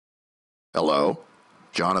Hello,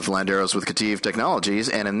 Jonathan Landeros with Cative Technologies,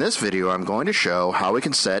 and in this video I'm going to show how we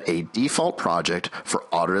can set a default project for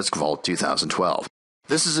Autodesk Vault 2012.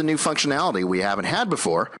 This is a new functionality we haven't had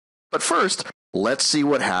before, but first, let's see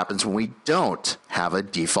what happens when we don't have a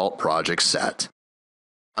default project set.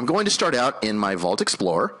 I'm going to start out in my Vault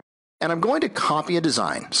Explorer, and I'm going to copy a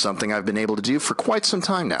design, something I've been able to do for quite some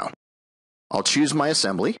time now. I'll choose my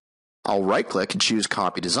assembly, I'll right-click and choose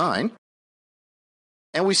Copy Design,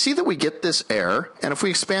 and we see that we get this error, and if we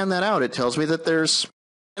expand that out, it tells me that there's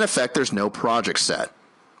no project set.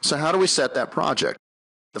 So how do we set that project?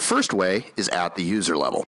 The first way is at the user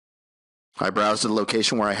level. I browse to the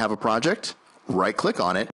location where I have a project, right-click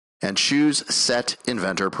on it, and choose Set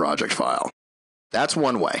Inventor Project File. That's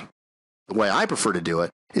one way. The way I prefer to do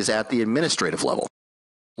it is at the administrative level.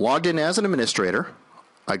 Logged in as an administrator,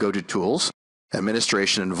 I go to Tools,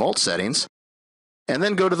 Administration and Vault Settings, and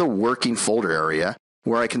then go to the Working Folder area,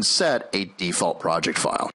 where I can set a default project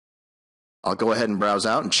file. I'll go ahead and browse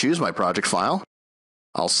out and choose my project file.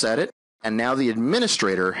 I'll set it, and now the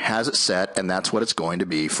administrator has it set, and that's what it's going to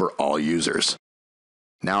be for all users.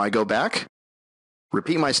 Now I go back,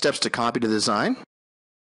 repeat my steps to copy the design.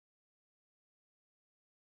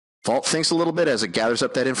 Vault thinks a little bit as it gathers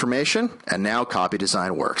up that information, and now copy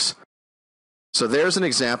design works. So there's an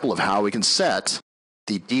example of how we can set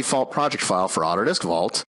the default project file for Autodesk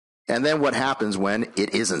Vault, and then what happens when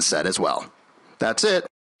it isn't set as well. That's it.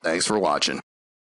 Thanks for watching.